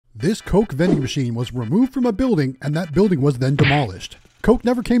This Coke vending machine was removed from a building and that building was then demolished. Coke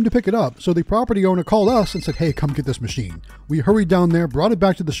never came to pick it up, so the property owner called us and said, hey, come get this machine. We hurried down there, brought it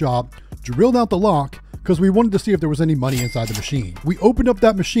back to the shop, drilled out the lock, because we wanted to see if there was any money inside the machine. We opened up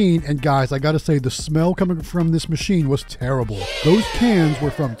that machine, and guys, I gotta say, the smell coming from this machine was terrible. Those cans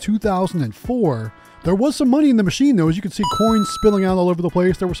were from 2004. There was some money in the machine though, as you can see coins spilling out all over the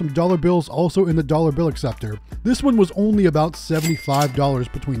place. There were some dollar bills also in the dollar bill acceptor. This one was only about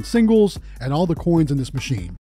 $75 between singles and all the coins in this machine.